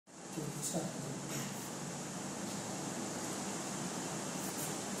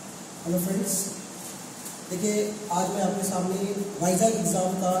Hello friends, देखिए आज मैं आपके सामने वाइजाग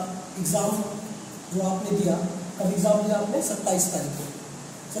एग्ज़ाम का एग्ज़ाम जो आपने दिया, कब एग्ज़ाम दिया आपने 27 तारीख को।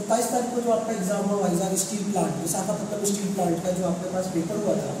 27 तारीख को जो आपका एग्ज़ाम हुआ Vizag steel plant, Visakhapatnam steel plant का जो आपके पास पेपर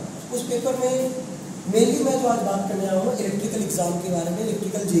हुआ था, उस पेपर में मेनली मैं जो आज बात करने आया हूँ इलेक्ट्रिकल एग्ज़ाम के बारे में।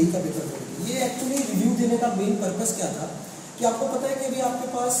 इलेक्ट्रिकल जेई का पेपर था। ये एक्चुअली रिव्यू देने का मेन पर्पज़ क्या था कि आपको पता है कि अभी आपके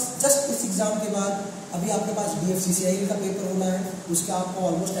पास जस्ट इस एग्ज़ाम के बाद अभी आपके पास DFCCIL का पेपर होना है, उसका आपको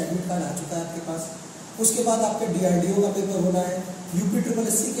ऑलमोस्ट एडमिट कार्ड आ चुका है आपके पास। उसके बाद आपके DRDO का पेपर होना है,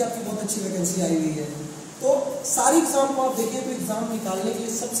 UPSSC की आपकी बहुत अच्छी वैकेंसी आई हुई है। तो सारी एग्ज़ाम को आप देखें तो एग्ज़ाम निकालने के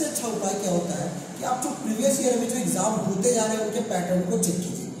लिए सबसे अच्छा उपाय क्या होता है कि आप जो प्रीवियस ईयर में जो एग्ज़ाम होते जा रहे हैं उनके पैटर्न को चेक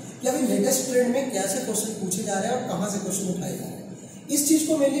कीजिए कि अभी लेटेस्ट ट्रेंड में कैसे क्वेश्चन पूछे जा रहे हैं और कहाँ से क्वेश्चन उठाए जा रहे हैं। इस चीज़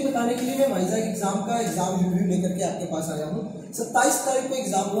को मेनली बताने के लिए मैं वाइजाग एग्जाम का एग्जाम रिव्यू लेकर के आपके पास आया हूँ। 27 तारीख को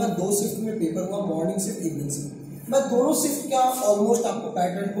एग्जाम हुआ, 2 शिफ्ट में पेपर हुआ, मॉर्निंग शिफ्ट, इवनिंग शिफ्ट। मैं दोनों शिफ्ट का ऑलमोस्ट आपको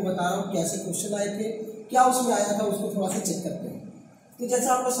पैटर्न को बता रहा हूँ, कैसे क्वेश्चन आए थे, क्या उसमें आया था, उसको थोड़ा सा चेक करते हैं। तो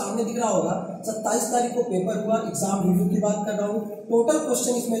जैसा आपको सामने दिख रहा होगा, 27 तारीख को पेपर हुआ, एग्जाम रिव्यू की बात कर रहा हूँ। टोटल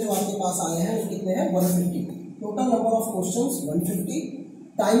क्वेश्चन इसमें जो आपके पास आए हैं वो कितने हैं, 150। Total number of question 150।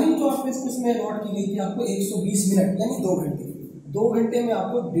 Timing जो आपको इसमें अलॉट की गई थी आपको 120 मिनट यानी 2 घंटे। 2 घंटे में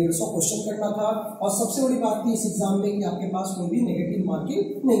आपको 150 क्वेश्चन करना था। और सबसे बड़ी बात थी इस एग्जाम में कि आपके पास कोई भी नेगेटिव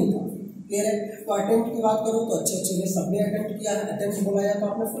मार्किंग नहीं था। क्लियर है। तो अटेम्प्ट की बात करूँ तो अच्छे ने सबने अटेम्प्ट किया है। अटेम्प्ट बोला जाए तो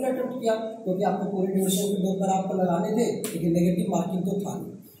आपने फुल अटेम्प्ट किया, क्योंकि आपको पूरे ड्यूरेशन के 2 पर आपको लगाने थे, लेकिन नेगेटिव मार्किंग तो था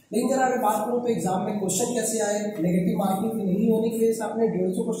नहीं। लेकिन जरा अगर बात करूँ तो एग्जाम में क्वेश्चन कैसे आए, नेगेटिव मार्किंग नहीं होने की वजह से आपने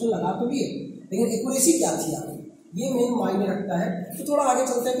 150 क्वेश्चन लगा तो लिए, लेकिन एक्यूरेसी क्या थी आपकी, ये मेन मायने रखता है। तो थोड़ा आगे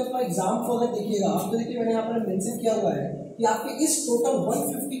चलते हैं तो अपना एग्जाम को अगर देखिएगा आप, तो देखिए मैंने यहाँ पर मेंशन किया हुआ है कि आपके इस टोटल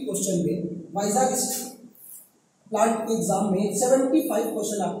 150 क्वेश्चन में वाइजाग प्लांट के एग्जाम में 75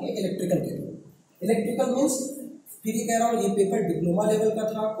 क्वेश्चन आपके इलेक्ट्रिकल के थे। इलेक्ट्रिकल मीन्स फिर ये कह रहा हूँ, ये पेपर डिप्लोमा लेवल का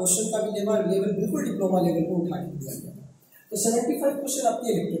था, क्वेश्चन का भी लेवल बिल्कुल डिप्लोमा लेवल को उठा के दिया गया था। तो 75 क्वेश्चन आपके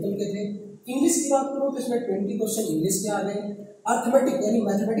इलेक्ट्रिकल के थे। इंग्लिश की बात करूँ तो इसमें 20 क्वेश्चन इंग्लिश के आ गए। अर्थमेटिक यानी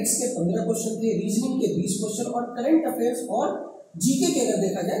मैथमेटिक्स के 15 क्वेश्चन थे, रीजनिंग के 20 क्वेश्चन और करंट अफेयर्स और जीके के अगर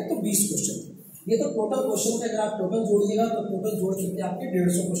देखा जाए तो 20 क्वेश्चन। ये तो टोटल क्वेश्चन थे, अगर आप टोटल जोड़िएगा तो टोटल जोड़ करके आपके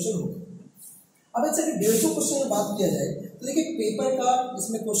 150 क्वेश्चन होंगे। अब अच्छा 150 क्वेश्चन की बात किया जाए तो देखिए पेपर का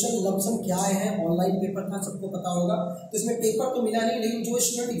इसमें क्वेश्चन लमसम क्या आए हैं, ऑनलाइन पेपर था सबको पता होगा, तो इसमें पेपर तो मिला नहीं, लेकिन जो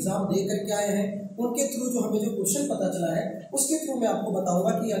स्टूडेंट एग्जाम दे करके आए हैं उनके थ्रू जो हमें जो क्वेश्चन पता चला है उसके थ्रू मैं आपको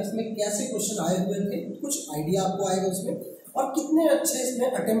बताऊंगा कि इसमें कैसे क्वेश्चन आए हुए थे, कुछ आइडिया आपको आएगा उसमें, और कितने अच्छे इसमें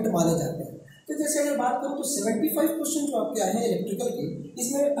अटेम्प्ट माने जाते हैं। तो जैसे अगर बात करूँ तो 75 क्वेश्चन जो आपके आए हैं इलेक्ट्रिकल के,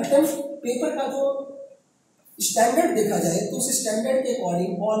 इसमें अटेम्प्ट पेपर का जो स्टैंडर्ड देखा जाए तो उस स्टैंडर्ड के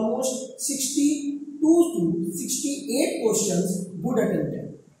according almost 62 to 68 questions good attempt है।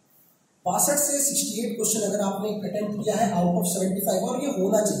 62 से 68 क्वेश्चन अगर आपने अटेम्प्ट किया है आउट ऑफ 75, और ये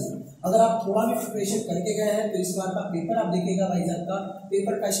होना चाहिए। अगर आप थोड़ा भी प्रिपरेशन करके गए हैं तो इस बार का पेपर आप देखिएगा वाइजाग का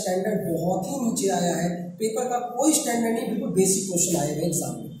पेपर का स्टैंडर्ड बहुत ही नीचे आया है। पेपर का कोई स्टैंडर्ड नहीं, बिल्कुल बेसिक क्वेश्चन आए हैं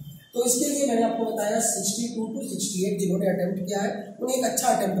एग्जाम में। तो इसके लिए मैंने आपको बताया 62 to 68 जिन्होंने अटेम्प्ट किया है उन्हें एक अच्छा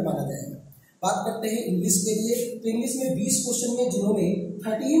अटेम्प्ट माना जाएगा। बात करते हैं इंग्लिश के लिए, तो इंग्लिश में 20 क्वेश्चन में जिन्होंने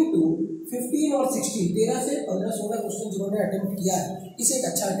 13 to 15 और 16 13 से 15-16 क्वेश्चन जिन्होंने अटेम्प्ट किया है, इसे एक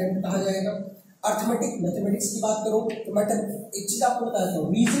अच्छा अटेम्प्ट कहा जाएगा। अर्थमेटिक मैथमेटिक्स की बात करो तो मैं एक चीज आपको बताता हूँ,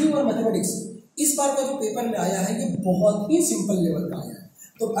 रीजनिंग और मैथमेटिक्स इस बार का जो पेपर में आया है ये बहुत ही सिंपल लेवल का आया है।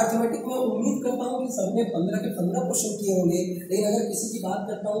 तो अर्थमेटिक में उम्मीद करता हूँ कि सबने 15 के 15 क्वेश्चन किए होंगे, लेकिन अगर किसी की बात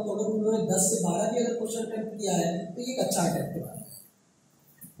करता हूँ तो अगर उन्होंने 10 से 12 भी अगर क्वेश्चन अटेम्प्ट किया है तो ये एक अच्छा अटेम्प्ट है।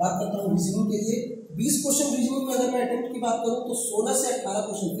 बात करता हूँ रीजनिंग के लिए, 20 क्वेश्चन रीजनिंग में अगर मैं अटेम्प्ट की बात करूँ तो 16 से 18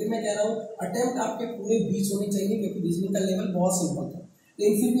 क्वेश्चन, फिर मैं कह रहा हूँ अटेम्प्ट आपके पूरे 20 होने चाहिए, क्योंकि रीजनिंग का लेवल बहुत सिंपल था।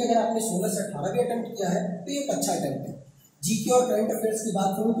 लेकिन फिर भी अगर आपने 16 से 18 भी अटेम्प्ट किया है तो ये एक अच्छा अटेम्प्ट है। जीके और करंट अफेयर्स की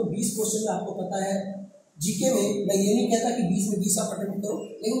बात करूँ तो 20 क्वेश्चन में आपको पता है जीके में, मैं ये नहीं कहता कि 20 में 20 आप अटेम्प्ट करो,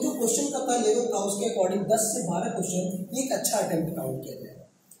 लेकिन जो क्वेश्चन का लेवल था उसके अकॉर्डिंग 10 से 12 क्वेश्चन एक अच्छा अटेम्प्ट काउंट किया जाएगा।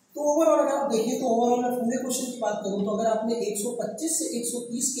 तो ओवरऑल अगर आप देखिए तो ओवरऑल मैं पूरे क्वेश्चन की बात करूँ तो अगर आपने 125 से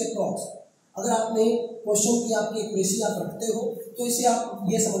 130 के अप्रॉक्स अगर आपने क्वेश्चन की आपकी एक्यूरेसी आप रखते हो तो इसे आप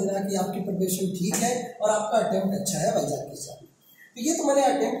ये समझना है कि आपकी प्रिपरेशन ठीक है और आपका अटेम्प्ट अच्छा है वाइजाग के हिसाब। तो ये तो मैंने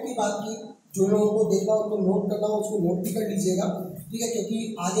अटेम्प्ट की बात की, जो लोगों को देखना उनको नोट करना हो उसको नोट भी कर लीजिएगा, ठीक है, क्योंकि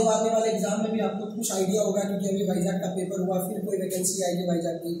आगे वाले एग्जाम में भी आपको कुछ आइडिया होगा, क्योंकि अभी वाइजाग का पेपर हुआ, फिर कोई वैकेंसी आएगी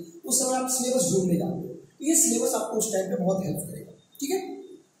वाइजाग की, उस समय आप सिलेबस ढूंढ ले जाते हो, तो ये सिलेबस आपको उस टाइम पे बहुत हेल्प करेगा। ठीक है,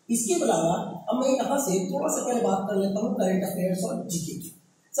 इसके अलावा अब मैं यहाँ से थोड़ा सा पहले बात कर लेता हूँ करंट अफेयर्स और जीके की।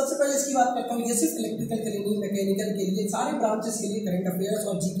 सबसे पहले इसकी बात करता हूँ, ये सिर्फ इलेक्ट्रिकल के लिए नहीं, मैकेनिकल के लिए, सारे ब्रांचेस के लिए करंट अफेयर्स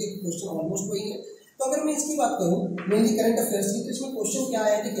और जीके के क्वेश्चन ऑलमोस्ट वही है। तो अगर मैं इसकी बात करूँ मेनली करंट अफेयर्स की, तो इसमें क्वेश्चन क्या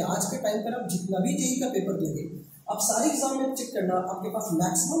आया है कि आज के टाइम पर आप जितना भी जेईई का पेपर दोगे, आप सारे एग्जाम में चेक करना, आपके पास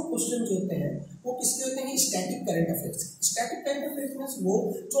मैक्सिमम क्वेश्चन जो होते हैं वो किसके होते हैं, static current affairs. Static current affairs means वो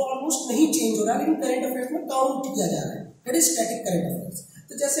जो ऑलमोस्ट नहीं चेंज हो रहा है लेकिन करंट अफेयर्स में काउंट किया जा रहा है, that is static current affairs.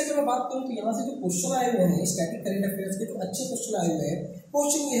 तो जैसे अगर मैं बात करूँ तो यहाँ से जो क्वेश्चन आए हुए हैं स्टैटिक करंट अफेयर्स के, जो अच्छे क्वेश्चन आए हुए हैं,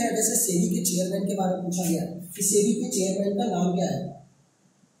 क्वेश्चन ये है जैसे सेबी के चेयरमैन के बारे में पूछा गया कि सेबी के चेयरमैन का नाम क्या है।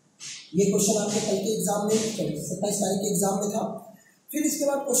 ये क्वेश्चन आपके कल के एग्जाम में 27 तारीख के एग्जाम में था। फिर इसके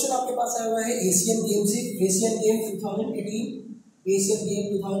बाद क्वेश्चन आपके पास आया हुआ है एशियन गेम से, एशियन गेम 2018, एशियन गेम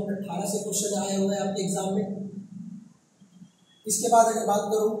 2018 से क्वेश्चन आया हुआ है आपके एग्जाम में। इसके बाद अगर बात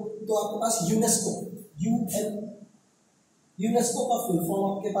करूं तो आपके पास यूनेस्को, यूनेस्को का फुल फॉर्म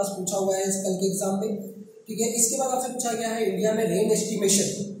आपके पास पूछा हुआ है कल के एग्जाम में, ठीक है। इसके बाद आपसे पूछा गया है इंडिया में रेन एस्टिमेशन,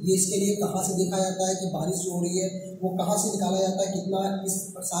 ये इसके लिए कहाँ से देखा जाता है कि बारिश जो हो रही है वो कहाँ से निकाला जाता है, कितना इस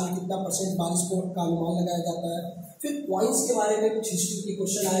साल कितना % बारिश का अनुमान लगाया जाता है। फिर क्वाइंस के बारे में कुछ हिस्ट्री के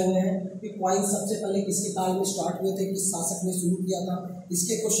क्वेश्चन आए हुए हैं कि क्वाइंस सबसे पहले किसके काल में स्टार्ट हुए थे, किस शासक ने शुरू किया था,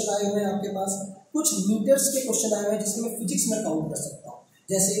 इसके क्वेश्चन आए हुए हैं आपके पास। कुछ मीटर्स के क्वेश्चन आए हुए हैं जिसमें मैं फिजिक्स में काउंट कर सकता हूँ,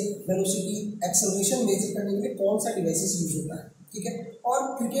 जैसे वेलोसिटी, एक्सेलरेशन मेजर करने के लिए कौन सा डिवाइसेस यूज होता है, ठीक है। और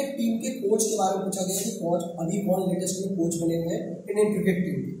क्रिकेट टीम के कोच के बारे में पूछा गया कि कोच अभी कौन लेटेस्ट में कोच बने हुए हैं इंडियन क्रिकेट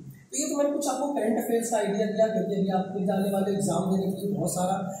टीम के। तो ये तो मैंने कुछ आपको करंट अफेयर्स का आइडिया दिया, क्योंकि अभी आपको जाने वाले एग्जाम देने के लिए बहुत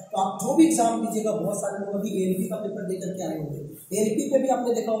सारा, तो आप जो भी एग्जाम दीजिएगा, बहुत सारे लोग अभी एएलपी का पेपर दे करके आए होंगे। एएलपी पे भी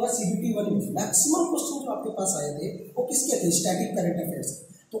आपने देखा होगा सीबीटी 1 में मैक्सिमम क्वेश्चन जो आपके पास आए थे वो किसके थे, स्टैटिक करंट अफेयर्स।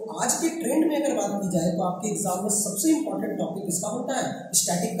 तो आज के ट्रेंड में अगर बात की जाए तो आपके एग्जाम में सबसे इंपॉर्टेंट टॉपिक इसका होता है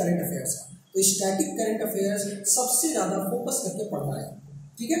स्टैटिक करंट अफेयर्स का। तो स्टैटिक करंट अफेयर्स सबसे ज्यादा फोकस करके पढ़ना है,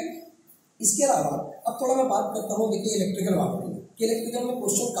 ठीक है। इसके अलावा अब थोड़ा मैं बात करता हूँ, देखिए इलेक्ट्रिकल बात करें कि इलेक्ट्रिकल में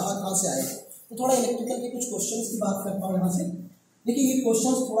क्वेश्चन कहाँ से आए, तो थोड़ा इलेक्ट्रिकल के कुछ क्वेश्चंस की बात करता हूँ यहाँ से। देखिए ये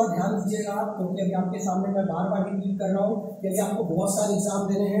क्वेश्चंस थोड़ा ध्यान दीजिएगा आप, क्योंकि अभी आपके सामने मैं बार बार रिपीट कर रहा हूँ कि अभी आपको बहुत सारे एग्जाम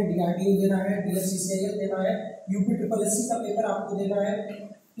देने हैं, डीआरडीओ देना है, डीएससीसीआईएल देना है, यूपी ट्रिपल एससी का पेपर आपको देना है,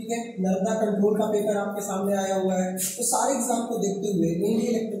 ठीक है, नर्मदा कंट्रोल का पेपर आपके सामने आया हुआ है। तो सारे एग्जाम को देखते हुए मेनली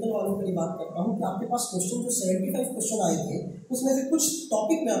इलेक्ट्रिकल वालों के लिए बात करता हूँ कि आपके पास क्वेश्चन जो 75 क्वेश्चन आए थे उसमें से कुछ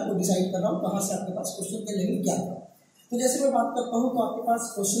टॉपिक मैं आपको डिसाइड कर रहा हूँ कहाँ से आपके पास क्वेश्चन के लेवल क्या था। तो जैसे मैं बात करता हूँ तो आपके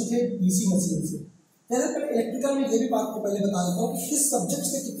पास क्वेश्चन थे डीसी मशीन से। पहले इलेक्ट्रिकल में ये भी बात को पहले बता देता हूँ कि किस सब्जेक्ट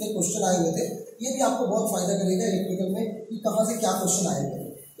से कितने क्वेश्चन आए हुए थे, ये भी आपको बहुत फायदा करेगा इलेक्ट्रिकल में कि कहाँ से क्या क्वेश्चन आए हुए थे।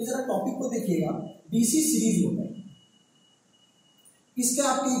 तो जरा टॉपिक को देखिएगा, डीसी सीरीज होता है, इसके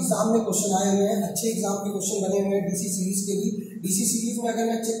आपके एग्जाम में क्वेश्चन आए हुए हैं, अच्छे एग्जाम के क्वेश्चन बने हुए हैं डीसी सीरीज के लिए। डीसी सीरीज में अगर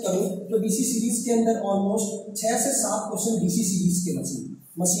मैं चेक करूं तो डीसी सीरीज के अंदर ऑलमोस्ट 6 से 7 क्वेश्चन डीसी सीरीज के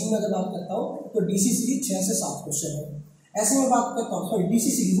मशीन में अगर बात करता हूं तो डीसी सीरीज 6 से 7 क्वेश्चन है। ऐसे में बात करता हूँ सॉरी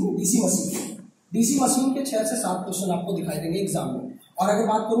डीसी सीरीज में डीसी मशीन के 6 से 7 क्वेश्चन आपको दिखाई देंगे एग्जाम में। और अगर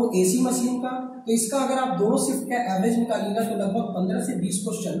बात करूं एसी मशीन का तो इसका अगर आप दोनों शिफ्ट का एवरेज निकालिएगा तो लगभग 15 से 20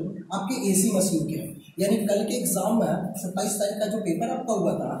 क्वेश्चन आपके एसी मशीन के हैं। यानी कल के एग्जाम में 27 तारीख का जो पेपर आपका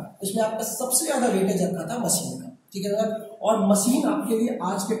हुआ था उसमें आपका सबसे ज्यादा वेटेज रखा था मशीन का, ठीक है। और मशीन आपके लिए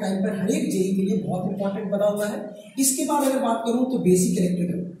आज के टाइम पर हर एक जेईई के लिए बहुत इंपॉर्टेंट बना हुआ है। इसके बाद अगर बात करूं तो बेसिक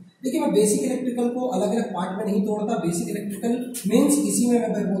इलेक्ट्रिकल, देखिए मैं बेसिक इलेक्ट्रिकल को अलग अलग पार्ट में नहीं तोड़ता। बेसिक इलेक्ट्रिकल मीन्स इसी में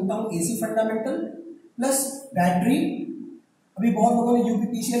मैं बोलता हूँ एसी फंडामेंटल प्लस बैटरी। अभी बहुत लोगों ने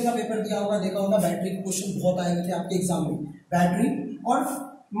यूपीपीसीएल का पेपर दिया होगा, देखा होगा बैटरी के क्वेश्चन बहुत आए हुए थे आपके एग्जाम में। बैटरी और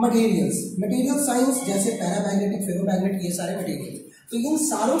मटेरियल साइंस जैसे पैरामैग्नेटिक, फेरोमैग्नेटिक, ये सारे मटेरियल। तो इन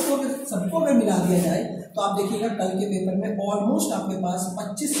सारों को सबको अगर मिला दिया जाए तो आप देखिएगा कल के पेपर में ऑलमोस्ट आपके पास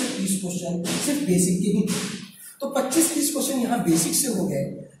 25 से 30 क्वेश्चन सिर्फ बेसिक के ही। तो 25-30 क्वेश्चन यहाँ बेसिक से हो गए,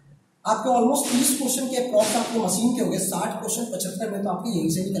 आपके ऑलमोस्ट 30 क्वेश्चन के अप्रॉक्स आपके मशीन के हो गए, 60 क्वेश्चन 75 में तो आपके यहीं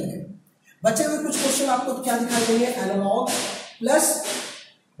से निकल गए। बचे हुए कुछ क्वेश्चन आपको क्या दिखाई देंगे, एनालॉग प्लस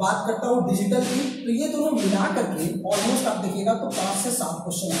बात करता हूँ डिजिटल की। तो ये दोनों मिला करके ऑलमोस्ट आप देखिएगा तो 5 से 7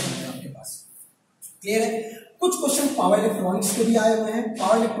 क्वेश्चन आए हैं आपके पास, क्लियर है। कुछ क्वेश्चन पावर इलेक्ट्रॉनिक्स के भी आए हुए हैं।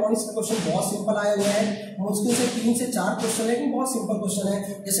 पावर इलेक्ट्रॉनिक्स के क्वेश्चन बहुत सिंपल आए हुए हैं, मुश्किल से 3 से 4 क्वेश्चन है लेकिन बहुत सिंपल क्वेश्चन है,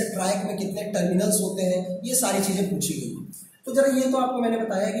 जैसे ट्रैक में कितने टर्मिनल्स होते हैं, ये सारी चीजें पूछी गई। तो जरा ये तो आपको मैंने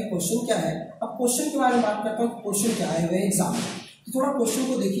बताया कि क्वेश्चन क्या है। अब क्वेश्चन के बारे में बात करता हूँ, क्वेश्चन क्या आए हुए हैं एग्जाम में। तो थोड़ा क्वेश्चन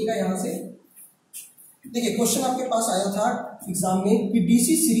को देखिएगा यहाँ से। देखिए क्वेश्चन आपके पास आया था एग्जाम में कि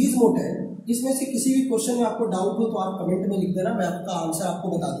डीसी सीरीज मोटर, इसमें से किसी भी क्वेश्चन में आपको डाउट हो तो आप कमेंट में लिख देना, मैं आपका आंसर आपको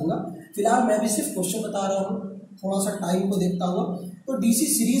बता दूंगा। फिलहाल मैं भी सिर्फ क्वेश्चन बता रहा हूँ, थोड़ा सा टाइम को देखता हुआ। तो डीसी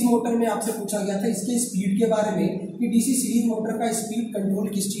सीरीज मोटर में आपसे पूछा गया था इसके स्पीड के बारे में कि डीसी सीरीज मोटर का स्पीड कंट्रोल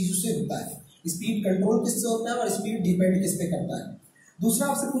किस चीज से होता है, स्पीड कंट्रोल किससे होता है और स्पीड डिपेंड किस पे करता है। दूसरा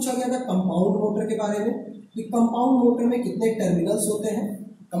आपसे पूछा गया था कंपाउंड मोटर के बारे में कि कंपाउंड मोटर में कितने टर्मिनल्स होते हैं,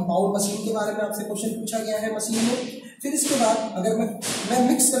 कंपाउंड मशीन के बारे में आपसे क्वेश्चन पूछा गया है मशीन में। फिर इसके बाद अगर मैं मैं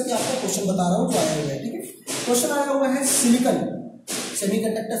मिक्स करके आपको क्वेश्चन बता रहा हूँ जो आया हुआ है, ठीक है। क्वेश्चन आया हुआ है silicon,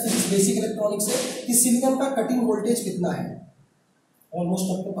 semiconductor physics basic electronics से, कि सिलिकॉन का कटिंग वोल्टेज कितना है। ऑलमोस्ट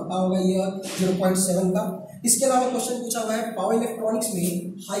आपको पता होगा ये 0.7 का। इसके अलावा क्वेश्चन पूछा हुआ है पावर इलेक्ट्रॉनिक्स में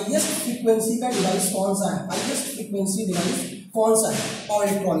हाईएस्ट फ्रीक्वेंसी का डिवाइस कौन सा है, हाईएस्ट फ्रीक्वेंसी डिवाइस कौन सा है पावर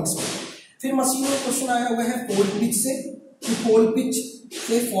इलेक्ट्रॉनिक्स में। फिर मशीन में क्वेश्चन आया हुआ है पोल पिच से, कि पोल पिच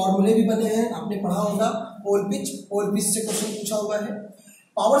के फॉर्मूले भी बने हैं, आपने पढ़ा होगा पोल पिच से क्वेश्चन पूछा हुआ है।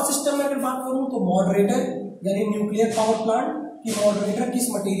 पावर सिस्टम में अगर बात करूं तो मॉडरेटर यानी न्यूक्लियर पावर प्लांट की मॉडरेटर किस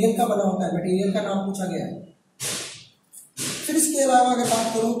मटेरियल का बना होता है, मटेरियल का नाम पूछा गया है। फिर इसके अलावा अगर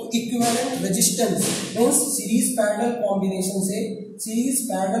बात करूं तो equivalent resistance means series parallel combination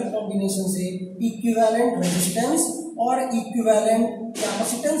से इक्विवेलेंट रेजिस्टेंस और इक्विवेलेंट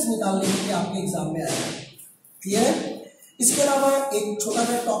कैपेसिटेंस निकालने के लिए आपके एग्जाम में आएगा। क्लियर है। इसके अलावा एक छोटा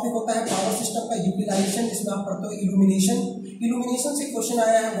सा टॉपिक होता है पावर सिस्टम का यूटिलाइजेशन, जिसमें आप पढ़ते हो इल्यूमिनेशन से क्वेश्चन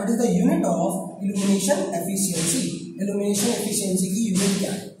आया है what is the unit of illumination efficiency, illumination efficiency की यूनिट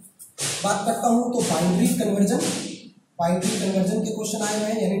क्या है। बात करता हूं तो बाइनरी कन्वर्जन के क्वेश्चन आए हुए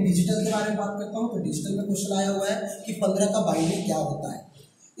हैं, यानी डिजिटल के बारे में बात करता हूं तो डिजिटल में क्वेश्चन आया हुआ है कि 15 का बाइनरी क्या होता है।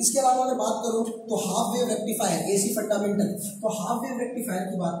 इसके अलावा अगर बात करूं तो half wave rectifier, AC fundamental, तो हाफ वेव रेक्टिफायर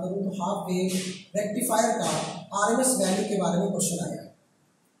की बात करूं तो हाफ वेव रेक्टिफायर का आरएमएस वैल्यू के बारे में क्वेश्चन आया है।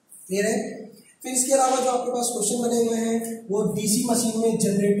 क्लियर है। फिर इसके अलावा जो आपके पास क्वेश्चन बने हुए हैं वो डीसी मशीन में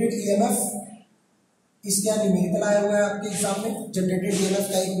जनरेटेड ईएमएफ, इसका न्यूमेरिकल आया हुआ है आपके एग्जाम में। जनरेटेड ईएमएफ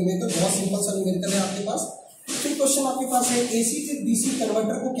का एक न्यूमेरिकल, बहुत सिंपल सा न्यूमेरिकल है आपके पास। फिर क्वेश्चन आपके पास है एसी से डीसी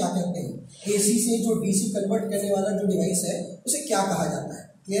कन्वर्टर को क्या कहते हैं, एसी से जो डीसी कन्वर्ट करने वाला जो डिवाइस है उसे क्या कहा जाता है।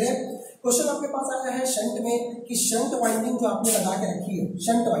 क्लियर है। क्वेश्चन आपके पास आया है शंट में, कि शंट वाइंडिंग जो आपने लगा के रखी है,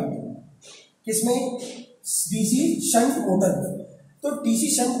 शंट वाइंडिंग किसमें, डीसी शंट मोटर में। तो डीसी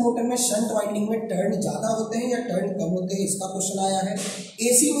शंट मोटर में शंट वाइंडिंग में टर्न ज्यादा होते हैं या टर्न कम होते हैं, इसका क्वेश्चन आया है।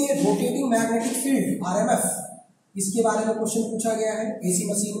 एसी में रोटेटिंग मैग्नेटिक फील्ड आरएमएफ, इसके बारे में क्वेश्चन पूछा गया है। एसी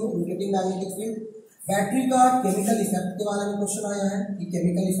मशीन में रोटेटिंग मैग्नेटिक फील्ड। बैटरी का केमिकल इफेक्ट के बारे में क्वेश्चन आया है कि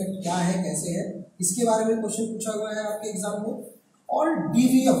केमिकल इफेक्ट क्या है, कैसे है, इसके बारे में क्वेश्चन पूछा हुआ है आपके एग्जाम में। और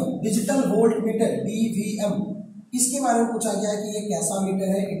DVM, digital volt meter, DVM, इसके बारे में पूछा गया है कि ये कैसा मीटर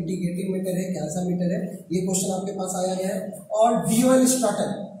है, इंटीग्रेटेड मीटर है, कैसा मीटर है, ये क्वेश्चन आपके पास आया गया है। और डीओएल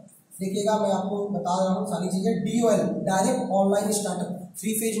स्टार्टर, देखिएगा मैं आपको बता रहा हूँ सारी चीजें। DOL direct online starter,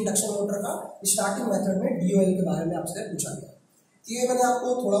 3 phase induction motor का स्टार्टिंग मेथड में डीओएल के बारे में आपसे पूछा गया। ये मैंने आपको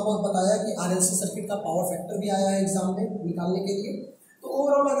थोड़ा बहुत बताया कि आरएलसी सर्किट का पावर फैक्टर भी आया है एग्जाम में निकालने के लिए। तो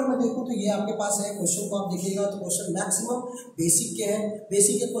ओवरऑल अगर मैं देखूं तो ये आपके पास है। क्वेश्चन को आप देखिएगा तो क्वेश्चन मैक्सिमम बेसिक के हैं,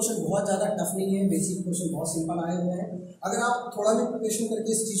 बेसिक के क्वेश्चन बहुत ज़्यादा टफ नहीं है, बेसिक क्वेश्चन बहुत सिंपल आए हुए हैं। अगर आप थोड़ा भी प्रिपरेशन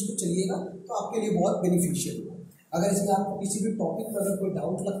करके इस चीज़ को चलिएगा तो आपके लिए बहुत बेनिफिशियल होगा। अगर इसमें आपको किसी भी टॉपिक पर अगर कोई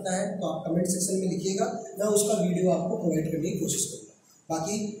डाउट लगता है तो आप कमेंट सेक्शन में लिखिएगा, मैं उसका वीडियो आपको प्रोवाइड करने की कोशिश करूँगा।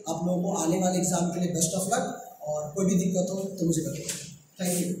 बाकी आप लोगों को आने वाले एग्जाम के लिए बेस्ट ऑफ लक, और कोई भी दिक्कत हो तो मुझे बताइए।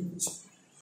 Thank you.